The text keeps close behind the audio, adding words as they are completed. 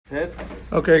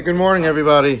Okay, good morning,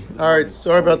 everybody. All right,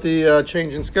 sorry about the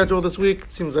change in schedule this week.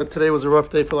 It seems that today was a rough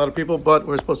day for a lot of people, but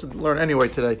we're supposed to learn anyway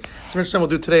today. Some interesting we'll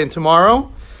do today and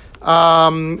tomorrow.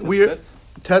 We're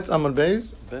Tet Amud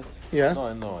Beis. Yes.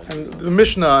 No, and the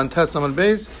Mishnah on Tet Amud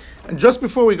Beis. And just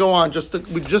before we go on,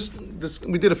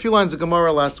 we did a few lines of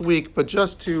Gemara last week, but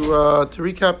just to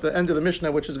recap the end of the Mishnah,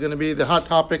 which is going to be the hot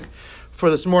topic for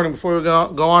this morning. Before we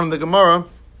go on in the Gemara,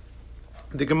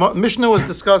 Mishnah was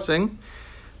discussing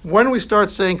when we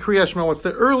start saying Krias Shema, what's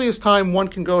the earliest time one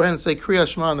can go ahead and say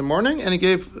Krias Shema in the morning? And he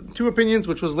gave two opinions,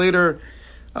 which was later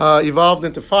evolved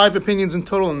into 5 opinions in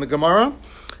total in the Gemara.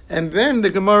 And then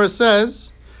the Gemara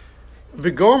says,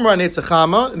 V'gomra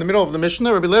netzachama, in the middle of the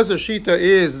Mishnah, Rabbi Lezer's Shita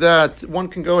is that one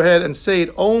can go ahead and say it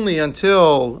only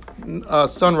until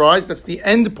sunrise. That's the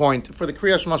end point for the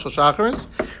Krias Shema Shel Shacharis.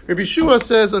 Rabbi Shua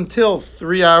says until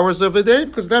 3 hours of the day,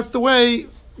 because that's the way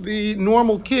the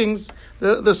normal kings,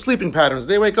 the sleeping patterns,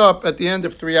 they wake up at the end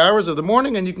of 3 hours of the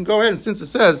morning, and you can go ahead, and since it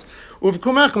says,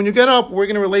 Uvkumach, when you get up, we're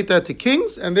going to relate that to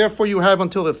kings, and therefore you have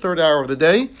until the 3rd hour of the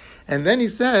day. And then he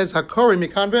says, Hakori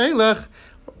mikan ve'elech,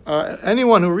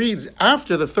 anyone who reads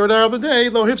after the 3rd hour of the day,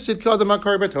 Lo hifsid k'adam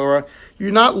hakori b'Torah,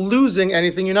 you're not losing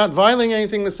anything, you're not violating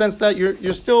anything in the sense that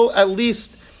you're still at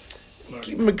least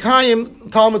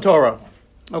Mekayim Talmud Torah.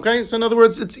 Okay, so in other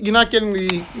words, you're not getting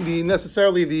the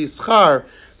necessarily the schar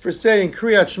for saying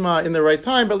Kriyat Shema in the right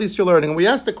time, but at least you're learning. And we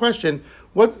asked the question,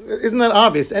 what isn't that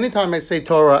obvious? Anytime I say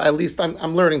Torah, at least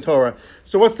I'm learning Torah.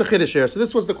 So what's the chiddush here? So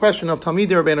this was the question of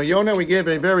Talmidei Rabbeinu Yonah. We gave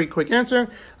a very quick answer.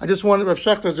 I just wanted, Rav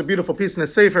Shechter has a beautiful piece in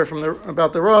his sefer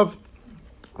about the Rav's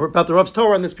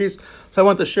Torah in this piece. So I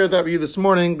want to share that with you this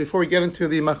morning before we get into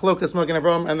the Machlokas Magen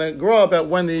Avraham and the Gra about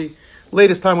when the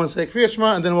latest time when to say Kriyat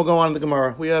Shema, and then we'll go on to the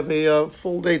Gemara. We have a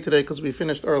full day today because we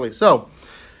finished early. So,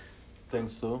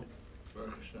 thanks to.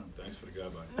 Thanks for the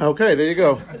gabbai. Okay, there you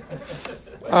go.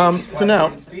 So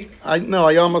now,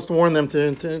 I almost warned them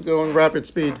to go in rapid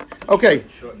speed. Okay.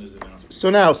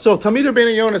 So Talmidei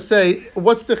Rabbeinu Yonah say,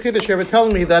 what's the chiddush here?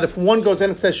 Telling me that if one goes in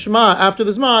and says Shema after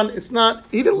the Zman, it's not,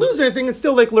 he didn't lose anything. It's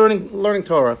still like learning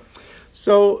Torah.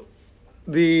 So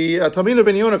the Talmidei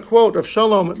Rabbeinu Yonah quote of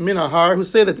Shalom Minahar, who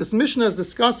say that this Mishnah is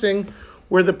discussing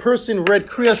where the person read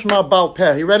Krias Shema Bal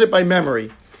Peh. He read it by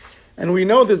memory. And we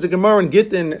know there's a Gemara in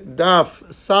Gittin, Daf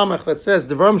Samach, that says,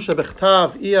 Devarim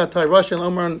shebechtav iya tayrashin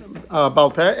omran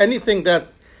Bal Peh. Anything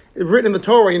that's written in the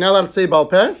Torah, you're not allowed to say Bal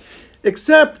Peh,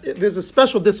 except there's a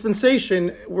special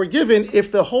dispensation we're given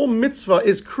if the whole mitzvah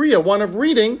is Kriya, one of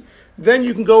reading, then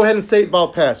you can go ahead and say it Bal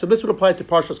Peh. So this would apply to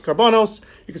Parshas Karbanos.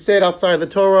 You can say it outside of the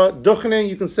Torah. Duchening,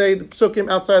 you can say the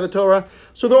Psukim outside of the Torah.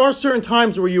 So there are certain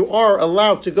times where you are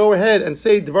allowed to go ahead and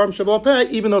say Devarim shebal Peh,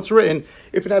 even though it's written,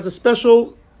 if it has a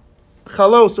special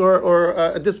chalos or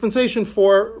a dispensation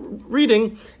for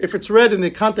reading. If it's read in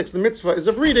the context of the mitzvah is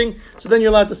of reading, so then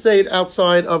you're allowed to say it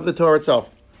outside of the Torah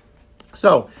itself.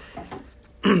 So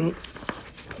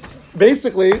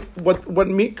basically, what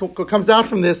comes out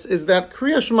from this is that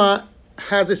Kriya Shema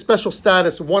has a special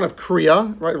status, one of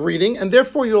Kriya, right, reading, and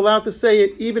therefore you're allowed to say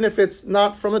it even if it's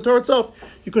not from the Torah itself.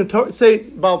 You can say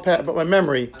it Bal Peh, but by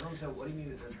memory. I don't understand. What do you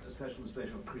mean a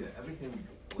special Kriya? Everything.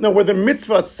 No, where the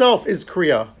mitzvah itself is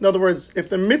Kriya. In other words, if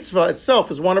the mitzvah itself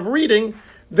is one of reading,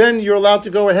 then you're allowed to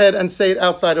go ahead and say it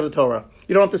outside of the Torah.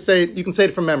 You don't have to say it, you can say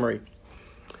it from memory.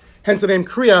 Hence the name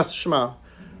Krias Shema.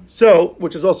 So,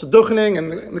 which is also Duchening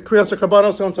and the Krias or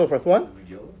Karbanos, so on and so forth. What?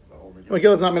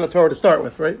 Megillah is not Mitzvah Torah to start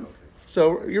with, right?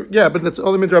 So, but that's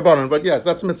only Midrabanan. But yes,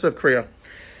 that's Mitzvah of Kriya.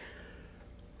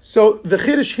 So, the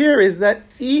Chiddush here is that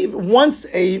once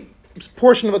a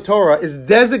portion of the Torah is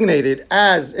designated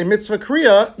as a mitzvah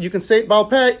kriya, you can say it Bal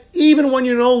Peh, even when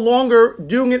you're no longer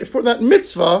doing it for that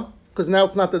mitzvah, because now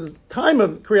it's not the time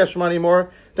of Kriya Shema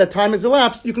anymore, that time has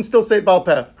elapsed, you can still say it Bal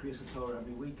Peh. Kriya Torah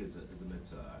every week is a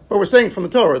mitzvah. But we're saying from the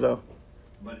Torah, though.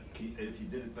 But if you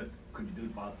did it, could you do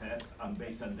it Bal Peh?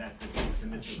 Based on that, it's a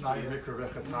mitzvah.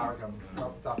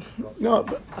 No,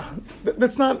 but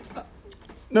that's not,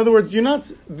 in other words,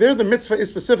 the mitzvah is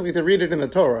specifically to read it in the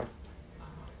Torah.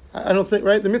 I don't think,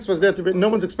 right? The mitzvah is there to be. No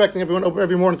one's expecting everyone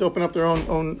every morning to open up their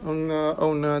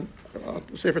own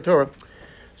Sefer Torah.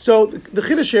 So the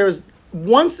chiddush here is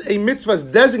once a mitzvah is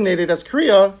designated as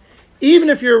kriya, even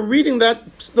if you're reading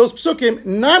those psukim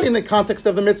not in the context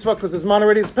of the mitzvah because the Zman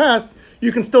already has passed,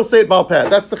 you can still say it Bal Peh.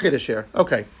 That's the chiddush here.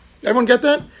 Okay, everyone get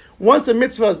that? Once a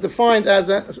mitzvah is defined as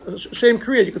a shem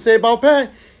kriya, you can say it Bal Peh.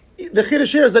 The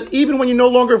chiddush here is that even when you're no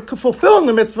longer fulfilling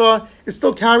the mitzvah, it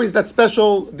still carries that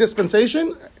special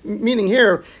dispensation. Meaning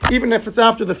here, even if it's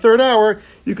after the 3rd hour,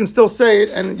 you can still say it,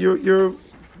 and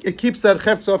it keeps that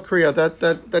chefza of kriya,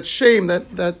 that shame,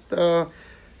 that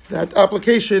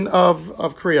application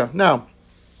of kriya. Now,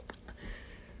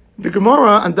 The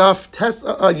Gemara on Daf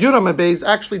Yuram Beis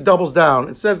actually doubles down.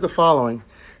 It says the following.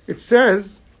 It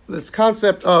says this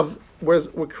concept of where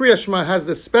Krias Shema has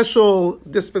this special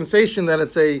dispensation that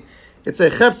it's a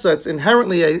chefza, it's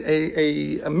inherently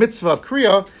a mitzvah of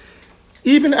Kriya.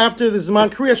 Even after the Zman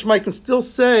Krias Shema, you can still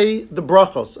say the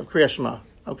Brachos of Krias Shema.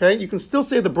 Okay? You can still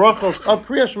say the Brachos of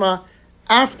Krias Shema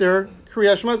after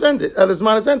Krias Shema is ended, the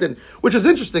Zman is ended, which is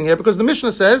interesting here because the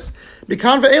Mishnah says,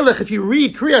 "Bikan ve'elech." If you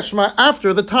read Krias Shema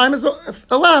after the time is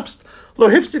elapsed, lo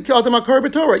hifsid ki adam hakar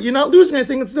b'Torah. You're not losing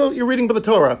anything; it's still you're reading by the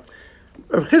Torah.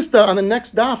 Rav Chisda on the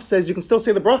next daf says you can still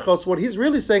say the brachos. What he's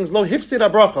really saying is lo hifsid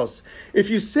habrachos. If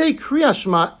you say Krias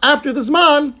Shema after the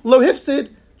Zman, lo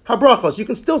hifsid habrachos. You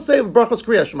can still say the brachos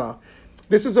Krias Shema.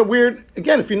 This is a weird.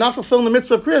 Again, if you're not fulfilling the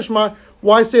mitzvah of Krias Shema,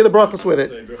 why say the brachos with it?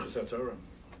 Say Birchot HaTorah.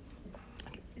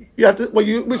 You have to. Well,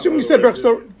 we assume you said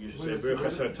Birchot. You should say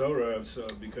Birchot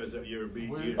HaTorah because you're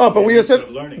being. Oh, but we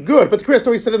said learning. good. But the Krias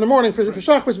Torah he said in the morning for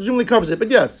Shachris presumably covers it. But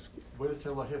yes. Where does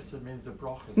lahifsa means the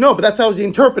brachos? No, but that's how he's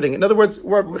interpreting it. In other words,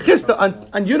 Rav Chisda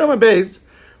on Yudam Beis,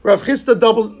 Rav Chisda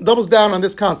doubles down on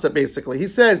this concept. Basically, he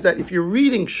says that if you're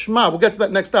reading Shema, we'll get to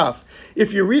that next off.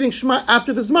 If you're reading Shema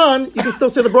after the Zman, you can still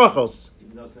say the brachos.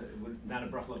 Even though it's not a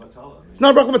bracha levatala. It's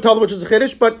not a bracha levatala, which is a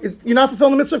chiddush, but you're not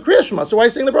fulfilling the mitzvah of Krias Shema. So why are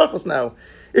you saying the brachos now?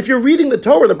 If you're reading the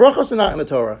Torah, the brachos are not in the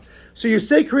Torah. So you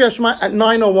say Krias Shema at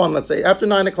 9:01, let's say, after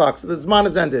 9 o'clock, so the Zman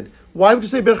is ended. Why would you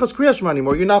say Birchos Krias Shema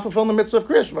anymore? You're not fulfilling the mitzvah of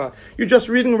Krias Shema. You're just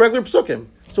reading regular psukim.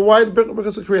 So why the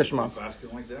Birchos of Krias Shema? Asking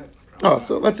like that. Oh,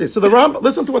 so let's see. So the Rambam,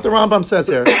 listen to what the Rambam says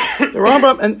here. The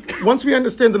Rambam, and once we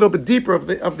understand a little bit deeper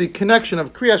of the connection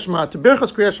of Krias Shema to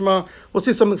Birchos Krias Shema, we'll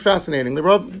see something fascinating. The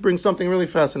Rav brings something really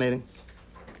fascinating.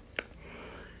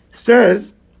 He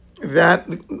says that,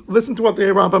 listen to what the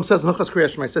Rambam says in Hilchos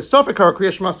Krias Shema. He says, Safek Kara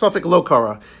Krias Shema, Safek Lo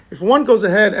Kara. If one goes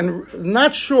ahead and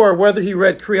not sure whether he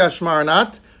read Krias Shema or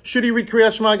not, should he read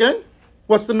Krias Shema again?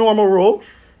 What's the normal rule?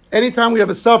 Anytime we have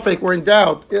a Safek, we're in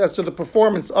doubt as to the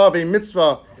performance of a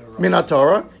mitzvah min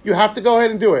Torah, you have to go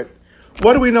ahead and do it.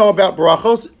 What do we know about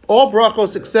brachos? All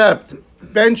brachos except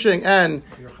benching and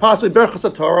possibly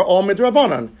Birchos Torah, all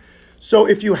midrabanan. So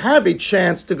if you have a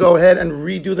chance to go ahead and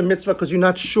redo the mitzvah because you're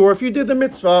not sure if you did the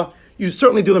mitzvah, you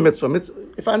certainly do the mitzvah.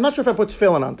 If I'm not sure if I put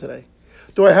tefillin on today,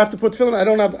 do I have to put tefillin?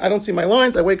 I don't see my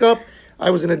lines. I wake up. I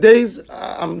was in a daze.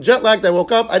 I'm jet lagged. I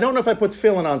woke up. I don't know if I put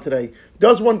tefillin on today.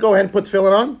 Does one go ahead and put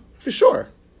tefillin on? For sure.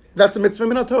 That's a mitzvah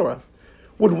min Torah.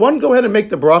 Would one go ahead and make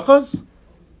the brachos?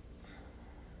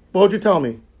 What would you tell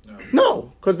me?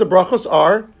 No, because the brachos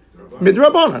are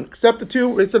midrabanan, except the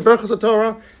two. It said Birchos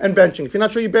Torah and benching. If you're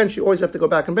not sure you bench, you always have to go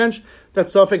back and bench.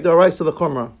 That's safek d'oraisa the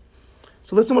chumrah.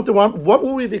 So listen what what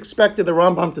would we have expected the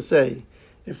Rambam to say?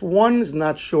 If one is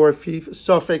not sure if he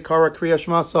safek kara Krias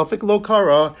Shema, safek lo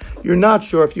kara, you're not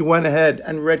sure if you went ahead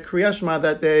and read Krias Shema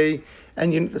that day,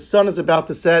 and the sun is about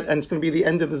to set, and it's going to be the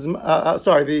end of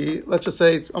the let's just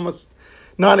say it's almost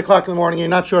 9 o'clock in the morning, you're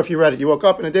not sure if you read it. You woke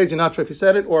up in a daze, you're not sure if you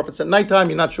said it, or if it's at nighttime,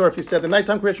 you're not sure if you said the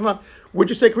nighttime Krias Shema. Would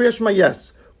you say Krias Shema?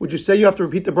 Yes. Would you say you have to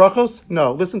repeat the brachos?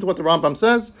 No. Listen to what the Rambam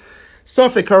says.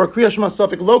 Safek kara Krias Shema,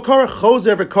 safek lo kara,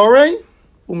 chozer v'korei,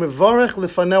 u'mevarech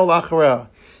lefaneu la'achareh.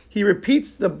 He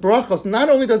repeats the brachos. Not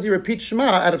only does he repeat Shema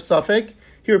out of safek,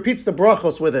 he repeats the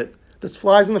brachos with it. This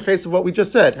flies in the face of what we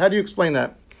just said. How do you explain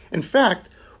that? In fact,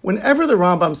 whenever the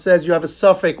Rambam says you have a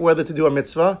safek whether to do a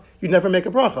mitzvah, you never make a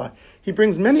bracha. He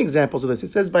brings many examples of this. He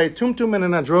says by a tumtum and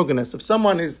an androgynous, if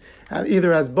someone is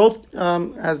either has both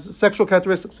has sexual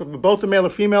characteristics of both a male or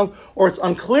female, or it's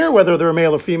unclear whether they're a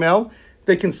male or female,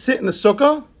 they can sit in the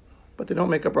sukkah, but they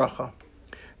don't make a bracha.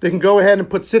 They can go ahead and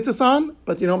put tzitzis on,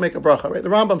 but you don't make a bracha. Right? The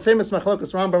Rambam, famous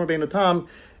machlokas Rambam Rabbeinu Tam,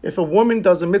 if a woman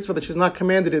does a mitzvah that she's not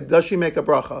commanded it, does she make a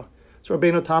bracha? So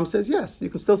Rabbeinu Tam says, yes, you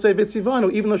can still say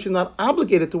vitzivanu, even though she's not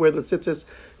obligated to wear the tzitzis,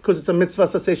 because it's a mitzvah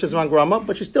saseh shezman grama,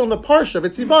 but she's still in the parsha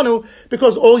vitzivanu,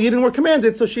 because all Yidden were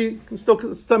commanded, so she can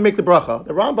still make the bracha.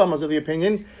 The Rambam is of the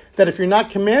opinion that if you're not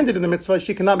commanded in the mitzvah,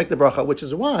 she cannot make the bracha, which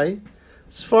is why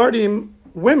Sephardi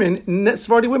women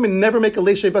never make a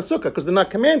leishei basukah, because they're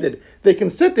not commanded. They can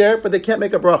sit there, but they can't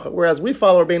make a bracha. Whereas we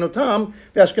follow Rabbeinu Tam,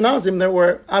 the Ashkenazim, there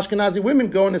were Ashkenazi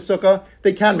women go in the sukkah,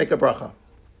 they can make a bracha.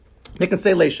 They can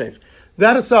say leishev.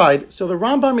 That aside, so the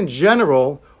Rambam in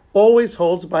general always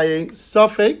holds by a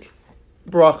safek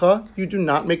bracha, you do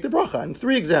not make the bracha. And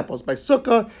 3 examples, by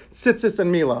sukkah, tzitzis,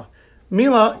 and milah.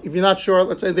 Milah, if you're not sure,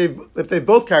 let's say if they've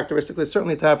both characteristics, they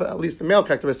certainly have at least the male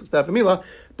characteristics to have a milah.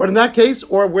 But in that case,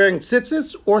 or wearing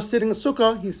tzitzis, or sitting a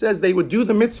sukkah, he says they would do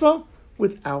the mitzvah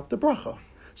without the bracha.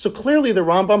 So clearly the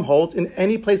Rambam holds in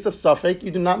any place of safek,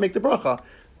 you do not make the bracha.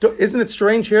 Isn't it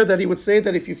strange here that he would say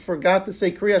that if you forgot to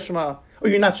say Krias Shema, or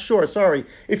you're not sure, sorry.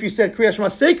 If you said Krias Shema,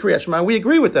 say Krias Shema, we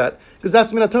agree with that, because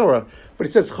that's Min Torah. But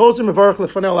he says, Choser Mevarach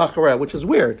Lefanel Achareh, which is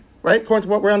weird, right? According to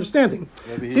what we're understanding.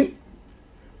 Maybe he's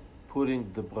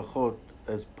putting the Brachot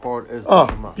as part as the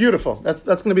Shema. Oh, beautiful. That's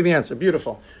going to be the answer.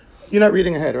 Beautiful. You're not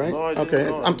reading ahead, right? No, I didn't okay,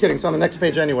 know. I'm kidding. It's on the next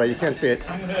page anyway. You can't see it.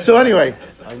 So anyway,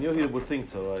 I knew he would think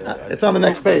so. it's on the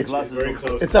next page. Very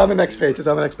close. It's on the next page. It's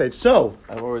on the next page. So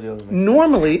I'm already on the next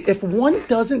normally, if one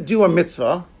doesn't do a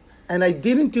mitzvah, and I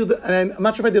didn't do and I'm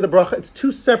not sure if I did the bracha, it's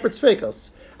two separate sfeikos.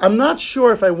 I'm not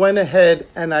sure if I went ahead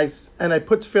and I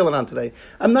put tefillin on today.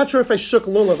 I'm not sure if I shook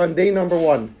lulav on day number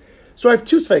 1. So I have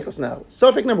two sfeikos now.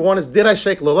 Suffix number 1 is, did I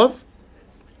shake lulav?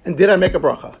 And did I make a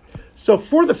bracha? So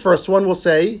for the first one, we'll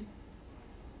say,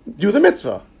 do the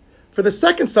mitzvah. For the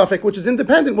second suffix, which is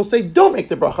independent, we'll say, don't make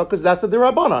the bracha, because that's the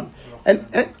derabanan.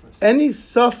 And any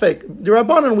suffix,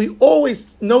 derabanan, we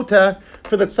always nota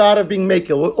for the tzad of being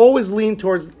mekil. We'll always lean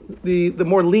towards the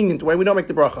more lenient way. We don't make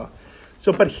the bracha.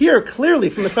 So, but here, clearly,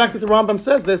 from the fact that the Rambam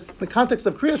says this, in the context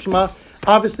of Krias Shema,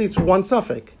 obviously it's one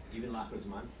suffix. Even lachar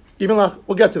zman? Even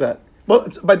we'll get to that. Well,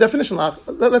 it's, by definition,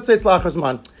 let's say it's lachar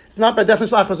zman. It's not by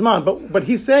definition lachar zman, but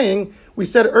he's saying, we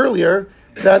said earlier,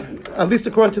 that at least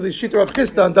according to the Shita of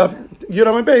Chisda and Daf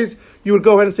Yuram and Beis, you would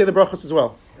go ahead and say the brachos as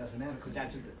well. Doesn't matter,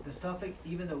 because the suffix,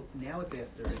 even though now it's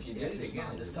after the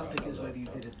Zman, the suffix is whether you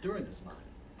did it during the Zman.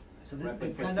 So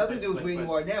it's got nothing to do with where you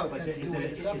are now, it's got to do with where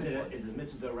the suffix was. Is the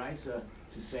mitzvah deraisa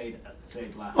to say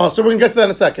it lachar? Oh, so we're going to get to that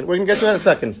in a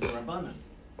second.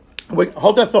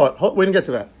 Hold that thought. We're going to get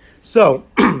to that. So,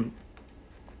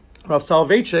 Rav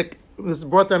Soloveitchik, this is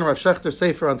brought down in Rav Shechter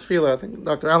Sefer on Tefillah. I think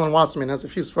Dr. Alan Wasserman has a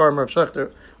few svarim Rav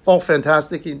Shechter, all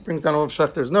fantastic. He brings down all of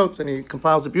Shechter's notes and he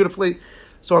compiles it beautifully.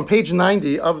 So on page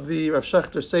 90 of the Rav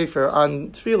Shechter Sefer on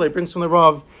Tefillah, he brings from the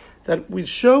Rav that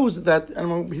shows that,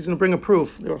 and he's going to bring a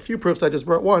proof. There are a few proofs. I just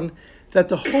brought one, that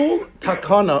the whole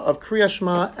takana of Krias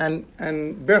Shema and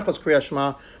Birchos Krias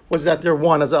Shema was that they're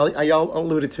one, as Ayal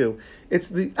alluded to. It's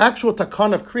the actual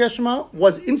takana of Krias Shema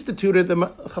was instituted, the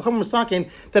Chacham Masakin,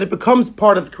 that it becomes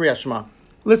part of the Krias Shema.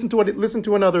 Listen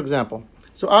to another example.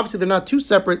 So obviously they're not two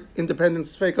separate independent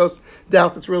sfeikos.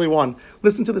 Doubts it's really one.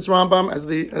 Listen to this Rambam as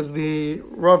the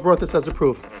Rav brought this as a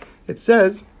proof. It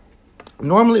says,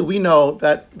 normally we know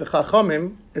that the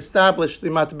Chachamim established the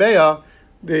matbeya,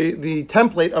 the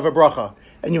template of a bracha,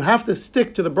 and you have to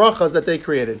stick to the brachas that they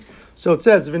created. So it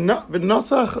says,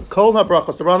 V'nosach kol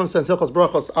ha-brachos, the Rambam says, Hilchos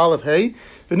Brachos, Aleph Hey,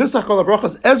 V'nosach kol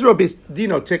ha-brachos, Ezra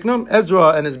dino tiknum,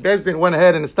 Ezra and his Bezdin went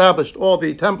ahead and established all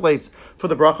the templates for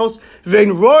the brachos.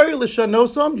 V'ein roy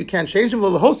l'shanosam, you can't change them,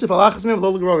 l'hosif alachas mim,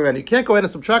 l'l'grov, you can't go ahead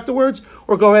and subtract the words,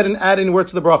 or go ahead and add any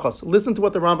words to the brachos. Listen to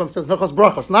what the Rambam says, Hilchos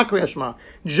Brachos, not Krias Shema,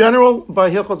 general by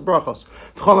Hilchos Brachos.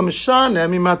 V'chol ha-mishaneh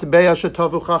mimatbeya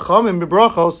shetovu chachamim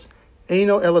b'brachos,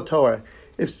 eino ela Torah.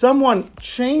 If someone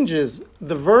changes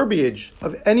the verbiage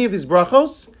of any of these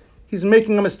brachos, he's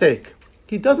making a mistake.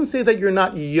 He doesn't say that you're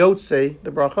not yotzei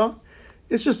the bracha.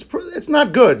 It's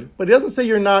not good, but he doesn't say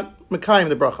you're not mekayim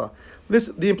the bracha.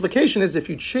 The implication is if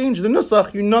you change the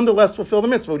nusach, you nonetheless fulfill the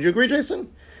mitzvah. Would you agree,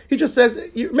 Jason? He just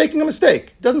says you're making a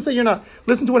mistake. He doesn't say you're not.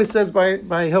 Listen to what he says by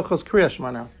Hilchos Krias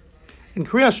Shema now. In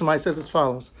Krias Shema, he says as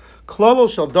follows. Klolo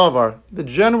shel davar, the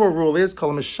general rule is,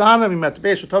 kol mishana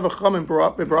mimatbei shetav chachamim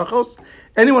b'brachos,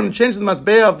 anyone who changes the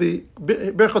matbei of the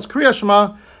Birchos Krias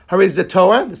Shema, harei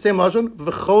zetoah, the same lashon,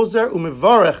 v'chozer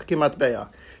u'mivarech kimatbeya.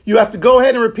 You have to go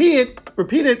ahead and repeat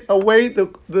it away in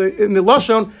the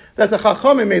lashon that the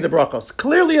chachamim made the brachos.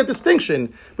 Clearly a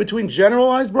distinction between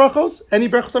generalized brachos, any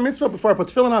brachos mitzvah, before I put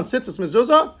tefillin on tzitzis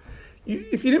mezuzah,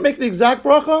 if you didn't make the exact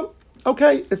bracha,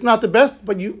 okay, it's not the best,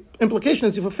 but implication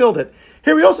is you fulfilled it.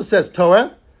 Here he also says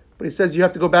Torah, but he says you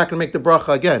have to go back and make the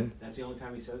bracha again. That's the only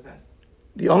time he says that.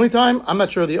 The only time? I'm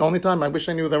not sure the only time. I wish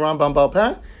I knew the Rambam Baal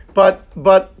Peh.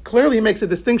 But clearly he makes a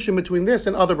distinction between this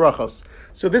and other brachos.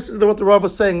 So this is what the Rav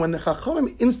was saying. When the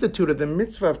Chachamim instituted the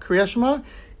mitzvah of Krias Shema,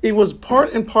 it was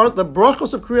part and part, the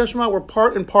brachos of Krias Shema were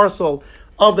part and parcel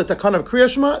of the takana of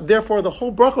Krias Shema. Therefore, the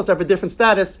whole brachos have a different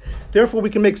status. Therefore, we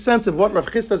can make sense of what Rav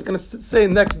Chisda is going to say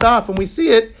next daf when we see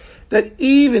it, that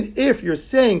even if you're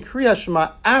saying Krias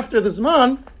Shema after the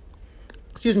Zman,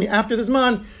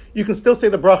 you can still say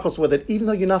the brachos with it. Even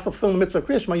though you're not fulfilling the mitzvah of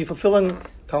Krias Shema, you're fulfilling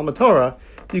Talmud Torah,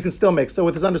 you can still make. So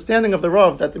with his understanding of the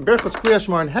Rav, that the Birchos Krias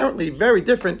Shema are inherently very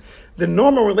different, the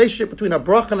normal relationship between a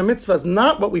bracha and a mitzvah is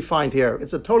not what we find here.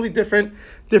 It's a totally different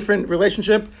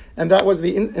relationship, and that was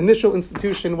the initial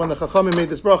institution when the Chachamim made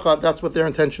this bracha. That's what their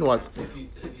intention was. If you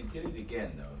did it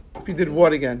again, though. If you did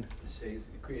what again? Say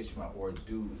Krias Shema or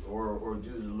do the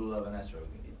lulav and esrog.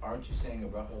 Aren't you saying a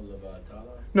bracha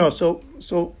levatala? No. So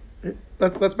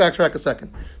let's backtrack a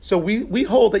second. So we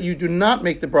hold that you do not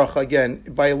make the bracha again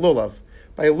by a lulav.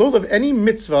 By a lulav, any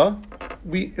mitzvah,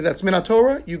 that's min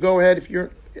Torah, you go ahead,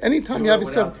 anytime you have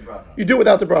yourself, you do it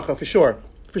without the bracha, for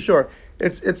sure.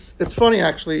 It's funny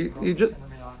actually,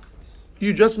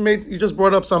 you just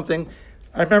brought up something.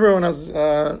 I remember when I was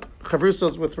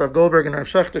Chavrusas with Rav Goldberg and Rav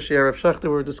Shechter, Rav Shechter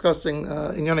were discussing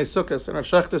in Yonei Sukkos, and Rav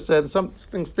Shechter said, some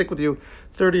things stick with you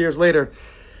 30 years later.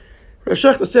 Rav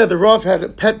Shechter said the Rav had a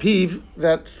pet peeve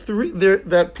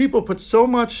that people put so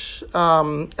much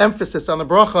emphasis on the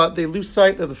bracha, they lose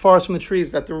sight of the forest from the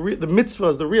trees, that the mitzvah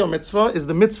is the real mitzvah, is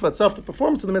the mitzvah itself, the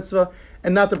performance of the mitzvah,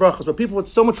 and not the brachas. But people put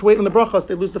so much weight on the brachas,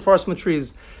 they lose the forest from the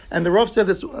trees. And the Rav said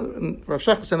this, Rav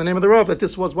Shechter said in the name of the Rav, that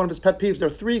this was one of his pet peeves. There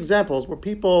are 3 examples where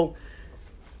people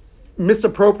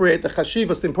misappropriate the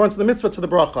chashivas, the importance of the mitzvah, to the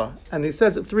bracha. And he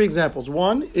says 3 examples.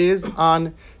 One is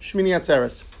on Shmini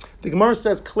Atzeres. The Gemara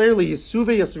says clearly,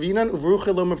 Yisuve Yasvinan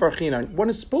Uvruche Lo Mevarchinan. One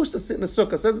is supposed to sit in the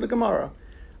sukkah, says the Gemara,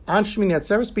 on Shmini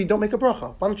Atzeres, but you don't make a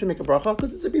bracha. Why don't you make a bracha?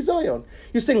 Because it's a bizayon.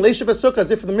 You're saying Leishav Sukkah as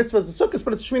if the mitzvah is the sukkah,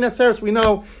 but it's Shmini Atzeres, we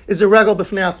know, is a regal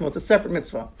b'fnei atzmo. It's a separate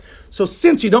mitzvah. So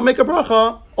since you don't make a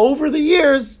bracha, over the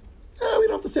years, we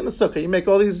don't have to sit in the sukkah. You make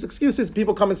all these excuses,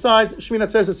 people come inside, Shmini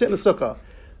Atzeres to sit in the sukkah.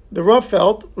 The Rav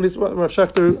felt, at least what Rav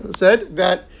Shechter said,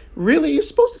 that really you're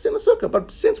supposed to sit in the sukkah, but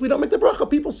since we don't make the bracha,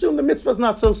 people assume the mitzvah is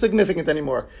not so significant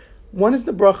anymore. One is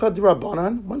the bracha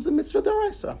d'Rabbanan, one's the mitzvah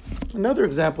d'Oraisa. Another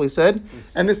example, he said,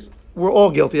 and this we're all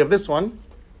guilty of this one.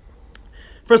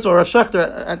 First of all, Rav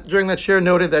Shechter, during that share,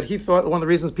 noted that he thought one of the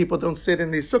reasons people don't sit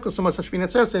in the sukkah so much on Shmini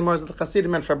Atzeres anymore is that the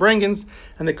Hasidim and Farbrengens,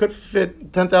 and they could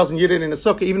fit 10,000 yidden in a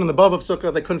sukkah, even in the Bav of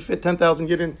sukkah, they couldn't fit 10,000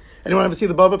 yidden. Anyone ever see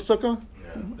the Bav of sukkah?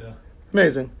 Yeah.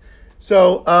 Amazing.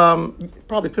 So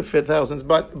probably could fit thousands,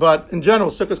 but in general,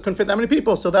 sukkahs couldn't fit that many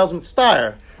people. So that was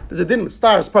mitzvah. There's a din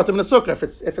mitzvah as part of the sukkah. If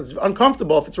it's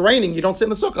uncomfortable, if it's raining, you don't sit in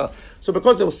the sukkah. So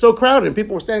because it was so crowded and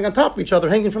people were standing on top of each other,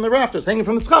 hanging from the rafters, hanging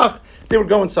from the schach, they would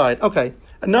go inside. Okay.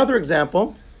 Another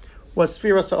example was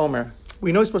Sfiras HaOmer.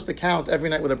 We know you're supposed to count every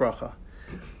night with a bracha.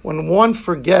 When one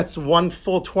forgets one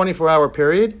full 24-hour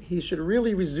period, he should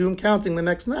really resume counting the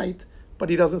next night,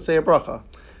 but he doesn't say a bracha.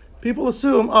 People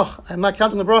assume, I'm not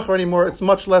counting the bracha anymore. It's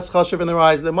much less chashuv in their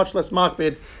eyes. They're much less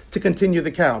makbid to continue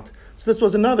the count. So this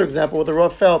was another example where the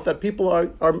Rav felt that people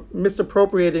are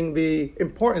misappropriating the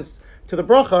importance to the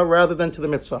bracha rather than to the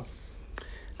mitzvah.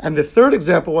 And the third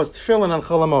example was tefillin on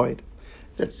Chol HaMoed.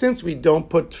 That since we don't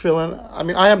put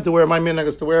tefillin, I happen to wear, my minhag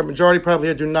is to wear, majority probably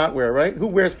here do not wear, right? Who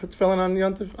wears tefillin on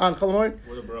Chol HaMoed?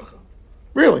 With a bracha.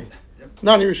 Really?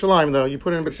 Not in Yerushalayim, though. You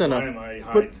put it in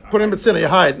B'tzina. Put it in B'tzina. You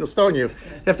hide. They'll stone you.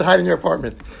 You have to hide in your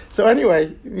apartment. So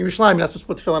anyway, in Yerushalayim, you're not supposed to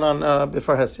put tefillin on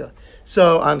B'far Hesia.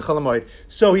 So on Chol HaMoed.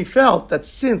 So he felt that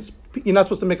since you're not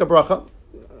supposed to make a bracha,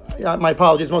 my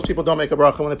apologies, most people don't make a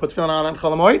bracha when they put tefillin on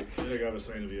Chol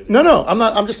HaMoed. No, I'm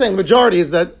not. I'm just saying the majority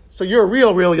is that, so you're a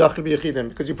real Yachid B'Yechidim,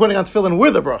 because you're putting on tefillin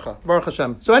with a bracha. Baruch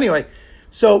Hashem. So anyway,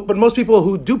 but most people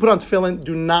who do put on tefillin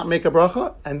do not make a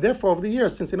bracha, and therefore over the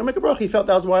years, since they don't make a bracha, he felt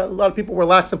that was why a lot of people were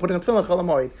lax in putting on tefillin Chol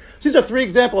HaMoed. So these are 3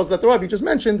 examples that the Rav, you just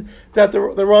mentioned, that the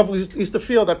Rav used to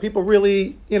feel that people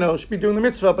really, should be doing the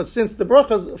mitzvah, but since the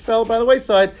brachas fell by the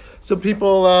wayside, so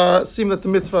people seem that the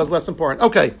mitzvah is less important.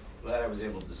 Okay. Glad I was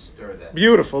able to stir that.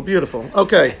 Beautiful.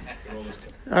 Okay.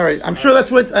 All right. I'm sure that's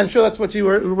what you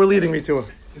were leading me to.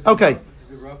 Okay.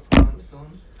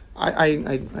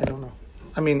 I don't know.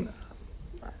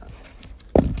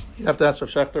 You have to ask Rav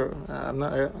Shechter.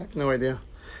 I have no idea.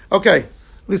 Okay. At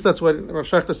least that's what Rav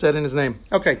Shechter said in his name.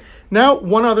 Okay. Now,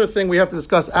 one other thing we have to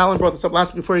discuss. Alan brought this up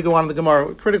last week before you go on to the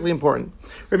Gemara. Critically important.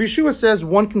 Rav Yeshua says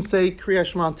one can say Krias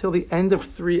Shema until the end of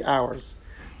 3 hours.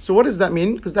 So what does that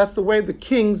mean? Because that's the way the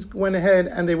kings went ahead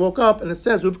and they woke up, and it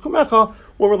says, Uv Kumecha,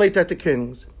 we'll relate that to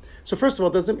kings. So first of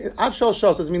all, Ad Shel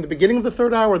Shas does it mean the beginning of the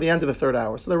 3rd hour or the end of the 3rd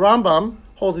hour? So the Rambam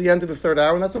holds the end of the 3rd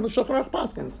hour, and that's on the Shulchan Aruch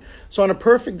Paskins. So on a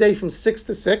perfect day from 6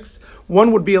 to 6,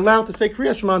 one would be allowed to say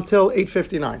Krias Shema until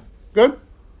 8:59. Good?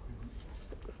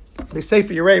 They say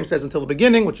for Yereim says until the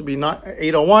beginning, which would be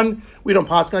 8:01. We don't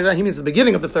paskin like that. He means the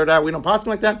beginning of the 3rd hour. We don't paskin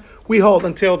like that. We hold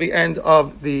until the end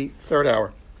of the 3rd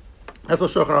hour. That's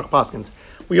what Shulchan Aruch Paskins.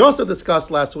 We also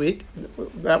discussed last week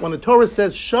that when the Torah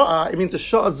says Sha'ah, it means a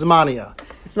Sha'ah Zmaniya.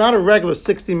 It's not a regular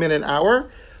 60-minute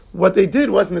hour. What they did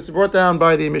was, and this is brought down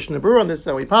by the Mishnah Berurah, and this is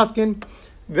how we paskin,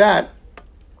 that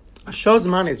a Sha'ah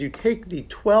Zmaniya is you take the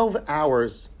 12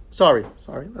 hours,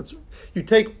 you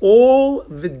take all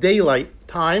the daylight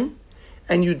time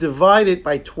and you divide it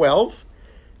by 12,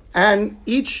 and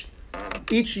each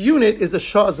unit is a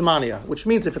Sha'ah Zmaniya, which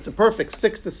means if it's a perfect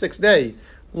 6 to 6 day,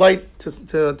 light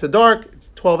to dark, it's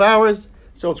 12 hours,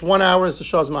 so it's 1 hour is the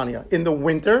Sha'ah Zmaniya. In the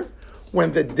winter,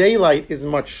 when the daylight is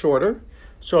much shorter,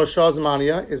 so Sha'ah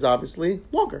Zmaniya is obviously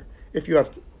longer. If you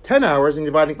have 10 hours and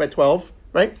you're dividing it by 12,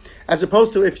 right? As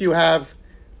opposed to if you have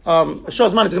Shah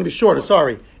Zman is going to be shorter.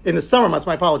 Sorry, in the summer months,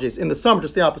 my apologies. In the summer,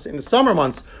 just the opposite. In the summer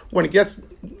months, when it gets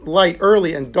light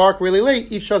early and dark really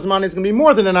late, each Shah Zman is going to be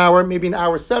more than an hour, maybe an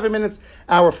hour 7 minutes,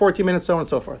 hour 14 minutes, so on and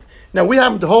so forth. Now we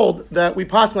happen to hold that we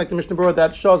pass like the Mishnah Berurah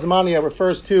that Shah Zmania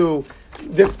refers to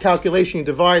this calculation. You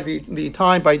divide the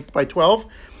time by 12.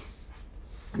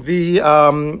 The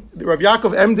Rav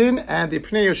Yaakov Emden and the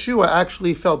Pnei Yeshua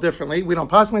actually felt differently. We don't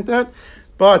pass like that,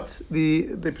 but the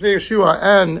Pnei Yeshua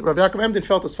and Rav Yaakov Emden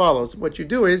felt as follows. What you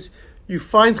do is you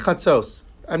find chatzos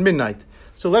at midnight.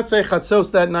 So let's say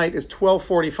chatzos that night is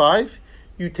 12:45.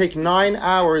 You take 9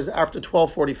 hours after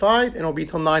 12:45, and it'll be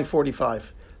till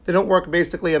 9:45. They don't work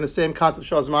basically on the same concept of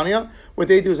Shah Zmania. What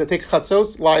they do is they take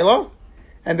chatzos, Laila,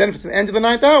 and then if it's the end of the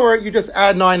 9th hour, you just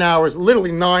add 9 hours,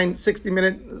 literally 9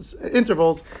 60-minute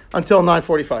intervals until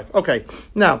 9:45. Okay,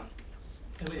 now.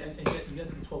 And you get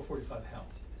to be 12:45 how?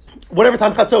 Whatever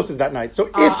time chatzos is that night. So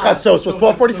if chatzos was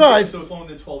 12:45... So it's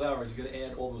longer than 12 hours, you're going to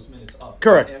add all those minutes up.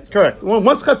 Correct. Well,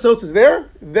 once chatzos is there,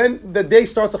 then the day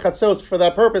starts a chatzos for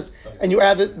that purpose, and you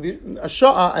add a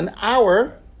sha'ah, an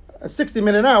hour, a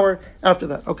 60-minute hour after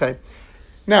that. Okay.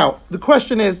 Now, the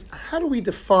question is, how do we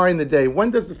define the day? When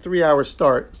does the 3 hours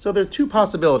start? So there are two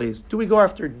possibilities. Do we go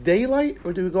after daylight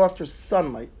or do we go after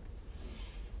sunlight?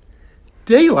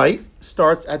 Daylight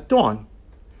starts at dawn,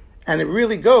 and it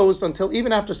really goes until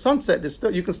even after sunset.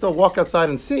 You can still walk outside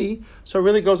and see, so it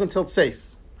really goes until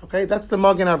tseis. Okay, that's the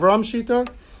Magen Avraham Shita.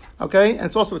 Okay, and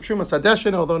it's also the Trumas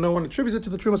Hadeshin, although no one attributes it to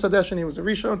the Trumas Hadeshin. He was a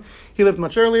Rishon. He lived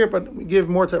much earlier, but we give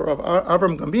more to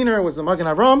Avraham Gambiner. It was the Magen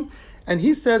Avraham. And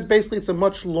he says basically it's a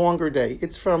much longer day.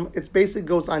 It's basically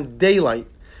goes on daylight.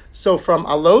 So from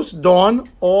Alos, dawn,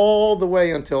 all the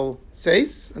way until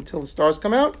Tseis, until the stars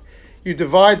come out. You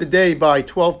divide the day by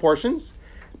 12 portions,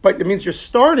 but it means you're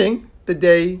starting the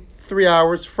day 3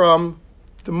 hours from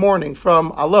the morning,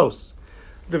 from Alos.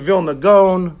 The Vilna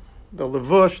Gaon, the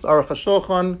Levush, the Aruch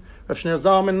HaShulchan, Rav Shneur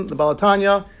Zalman, the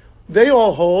Balatanya, they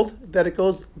all hold that it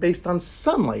goes based on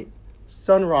sunlight,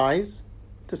 sunrise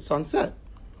to sunset,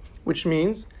 which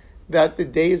means that the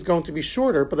day is going to be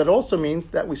shorter, but that also means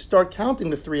that we start counting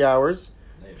the 3 hours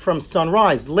from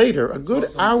sunrise later, a good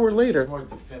hour later. It's more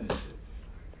definitive.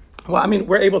 Well, I mean,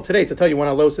 we're able today to tell you when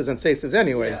Alos is and Seis is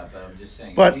anyway. Yeah, but I'm just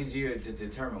saying, but, it's easier to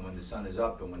determine when the sun is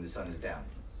up and when the sun is down.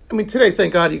 I mean, today,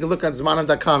 thank God, you can look on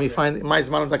Zmanim.com, you find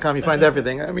myzmanim.com, you find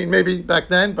everything. I mean, maybe back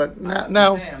then, but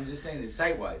now. I'm just saying that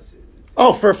site-wise.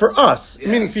 Oh, for us,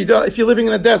 Yeah. meaning if you're living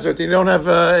in a desert and you don't have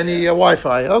any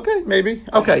Wi-Fi, okay, maybe.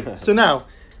 Okay, so now,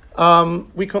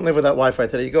 we couldn't live without Wi-Fi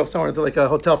today. You go somewhere to like a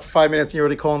hotel for 5 minutes and you're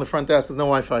already calling the front desk, there's no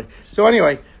Wi-Fi. So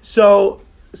anyway, so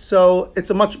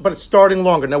it's but it's starting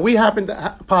longer. Now we happen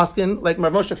to paskin, like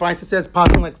Rav Moshe Feinstein says,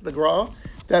 paskin like the Gra.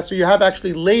 That's so you have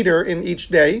actually later in each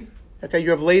day. Okay,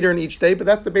 you have later in each day, but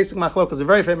that's the basic machlokas. A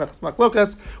very famous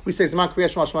machlokas. We say Zman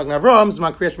Krias Shema Magen Avraham,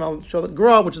 Zman Krias Shema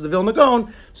Gra, which is the Vilna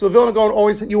Gaon. So the Vilna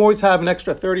Gaon you always have an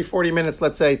extra 30, 40 minutes,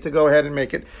 let's say, to go ahead and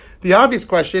make it. The obvious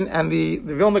question, and the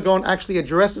Vilna Gaon actually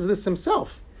addresses this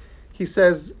himself. He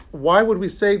says, why would we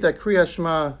say that Krias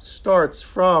Shema starts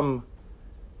from,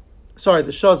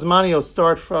 the Shah Zmanios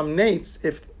start from Nates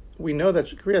if we know that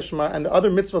Krias Shema and the other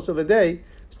mitzvahs of the day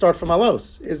start from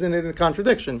Alos? Isn't it a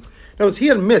contradiction? In other words, he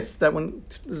admits that when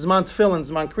Zman Tefillin,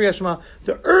 Zman Krias Shema,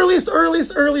 the earliest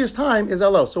time is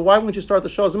Alos. So why wouldn't you start the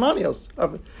Shah Zmanios?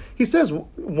 He says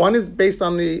one is based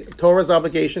on the Torah's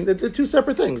obligation. They're two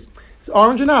separate things. It's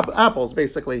orange and apples,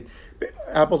 basically.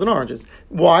 Apples and oranges.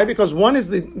 Why? Because one is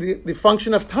the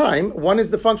function of time. One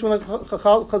is the function like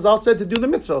Chazal said to do the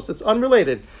mitzvahs. It's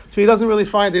unrelated. So he doesn't really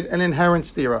find it an inherent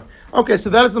stira. Okay, so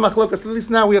that is the machlokas. At least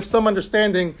now we have some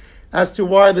understanding as to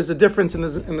why there's a difference in the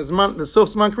Sof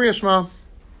Zman Krias Shema.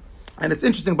 And it's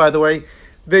interesting, by the way,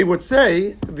 they would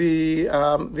say the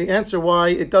answer why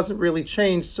it doesn't really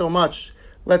change so much.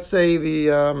 Let's say the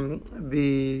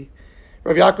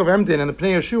Rav Yaakov Emden and the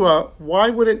Pnei Yeshua, why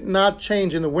would it not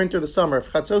change in the winter, the summer?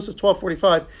 If Chatzos is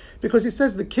 12:45, because he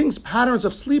says the king's patterns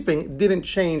of sleeping didn't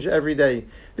change every day.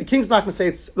 The king's not going to say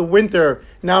it's the winter,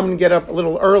 now I'm going to get up a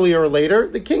little earlier or later.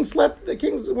 The kings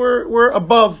were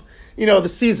above the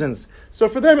seasons. So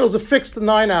for them, it was a fixed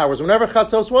 9 hours. Whenever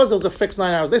Chatzos was, it was a fixed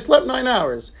 9 hours. They slept 9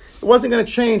 hours. It wasn't going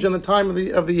to change on the time of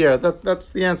the year.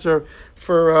 That's the answer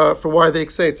for why they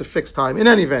say it's a fixed time. In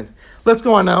any event, let's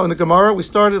go on now in the Gemara. We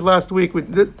started last week. We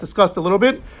discussed a little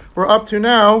bit. We're up to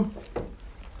now.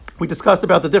 We discussed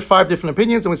about the 5 different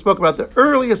opinions, and we spoke about the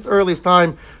earliest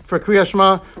time for Krias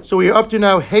Shema. So we are up to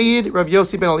now Hayid Rav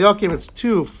Yossi ben Eliakim. It's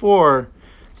 2, 4,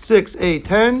 6, 8,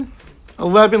 10.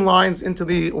 11 lines into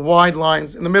the wide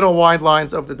lines, in the middle wide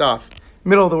lines of the daf.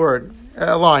 Middle of the word,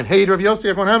 line. Hey, Rav Yossi,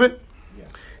 everyone have it? Yeah.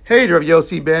 Hey, Rav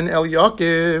Yossi ben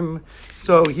Eliakim.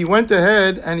 So he went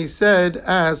ahead and he said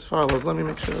as follows. Let me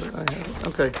make sure I have it.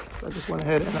 Okay, so I just went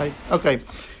ahead and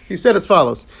he said as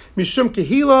follows. Mishum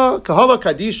Kehila, Kahala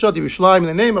Kadisha, Yerushalayim, in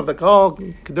the name of the Kahal,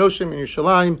 Kedoshim in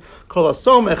Yerushalayim, Kol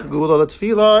HaSomech Gula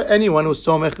L'Tefila, anyone who's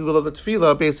Somech Gula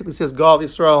L'Tefila basically says Gal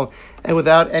Yisrael, and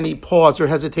without any pause or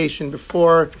hesitation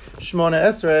before Shemona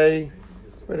Esrei,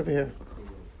 right over here.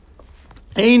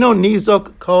 Eino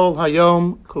Nizok Kol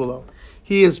Hayom Kulo.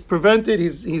 He is prevented,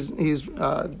 he's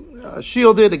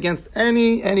shielded against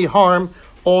any harm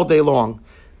all day long.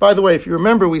 By the way, if you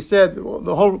remember, we said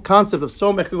the whole concept of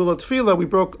Somech Gula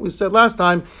Tefillah, we said last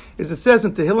time, is it says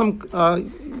in Tehillim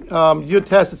Yud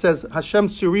Tes, it says, Hashem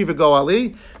Suri v'Go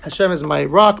Ali, Hashem is my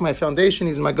rock, my foundation,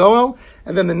 He's my Goel.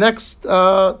 And then the next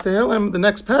Tehillim, the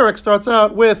next parak starts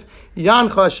out with,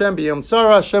 Yancha Hashem b'yom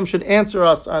tzara, Hashem should answer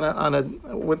us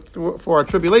for our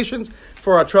tribulations,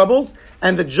 for our troubles.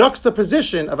 And the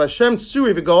juxtaposition of Hashem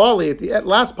Suri v'Go Ali at the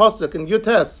last pasuk in Yud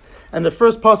Tes, and the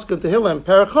first pasuk of Tehillim,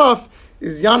 Parachaf,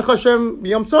 is Yancha Hashem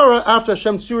b'yom tzara after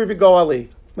Hashem Suri v'Go Ali.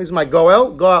 He's my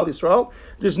Goel Yisrael.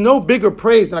 There's no bigger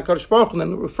praise in HaKadosh Baruch Hu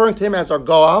than referring to Him as our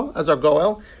Goel, as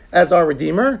our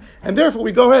Redeemer. And therefore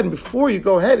we go ahead, and before you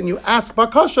go ahead and you ask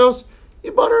Bakashos,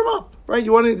 you butter him up, right?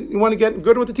 You want to get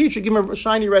good with the teacher, give him a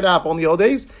shiny red apple in the old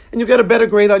days, and you get a better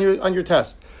grade on your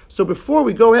test. So before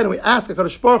we go ahead and we ask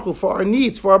HaKadosh Baruch Hu for our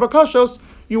needs, for our Bakashos,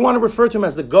 you want to refer to Him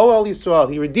as the Goel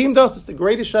Yisrael. He redeemed us. It's the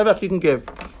greatest Shevach you can give.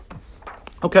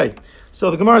 Okay. So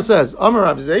the Gemara says, Amar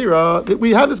Rav Zeira,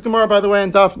 we had this Gemara, by the way,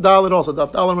 in Daf Dalet also,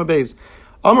 Daf Dalet Mabez.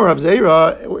 Amar Rav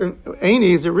Zeira,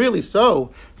 Eini, is it really so?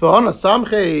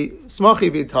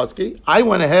 I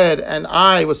went ahead and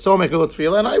I was so making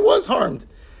tefillah and I was harmed.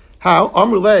 How?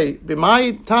 Amrulei,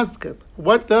 b'mai tazket.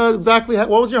 What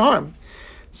was your harm?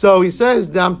 So he says,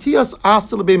 Damtias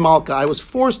asel malka. I was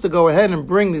forced to go ahead and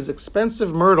bring these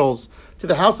expensive myrtles to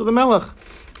the house of the Melech.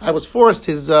 I was forced.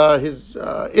 His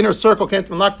inner circle came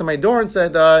to knock on my door and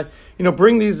said,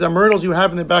 bring these myrtles you have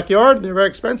in the backyard. They're very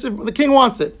expensive. The king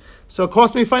wants it. So it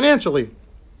cost me financially.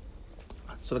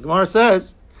 So the Gemara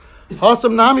says, you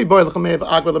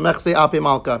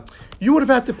would have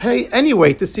had to pay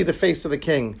anyway to see the face of the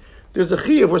king. There's a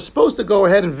chiyuv. We're supposed to go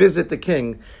ahead and visit the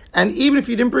king. And even if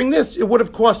you didn't bring this, it would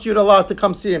have cost you a lot to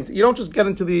come see him. You don't just get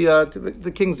into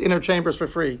the king's inner chambers for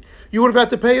free. You would have had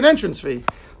to pay an entrance fee.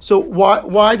 So why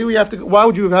would you have to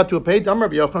pay?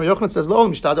 Rabbi Yochanan says,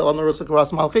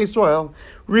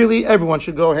 really, everyone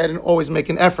should go ahead and always make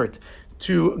an effort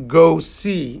to go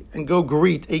see and go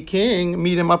greet a king,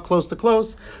 meet him up close to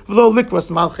close.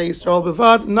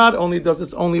 Not only does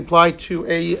this only apply to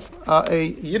a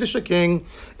Yiddish king,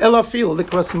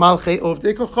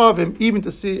 even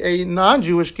to see a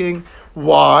non-Jewish king.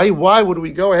 Why? Why would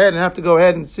we go ahead and have to go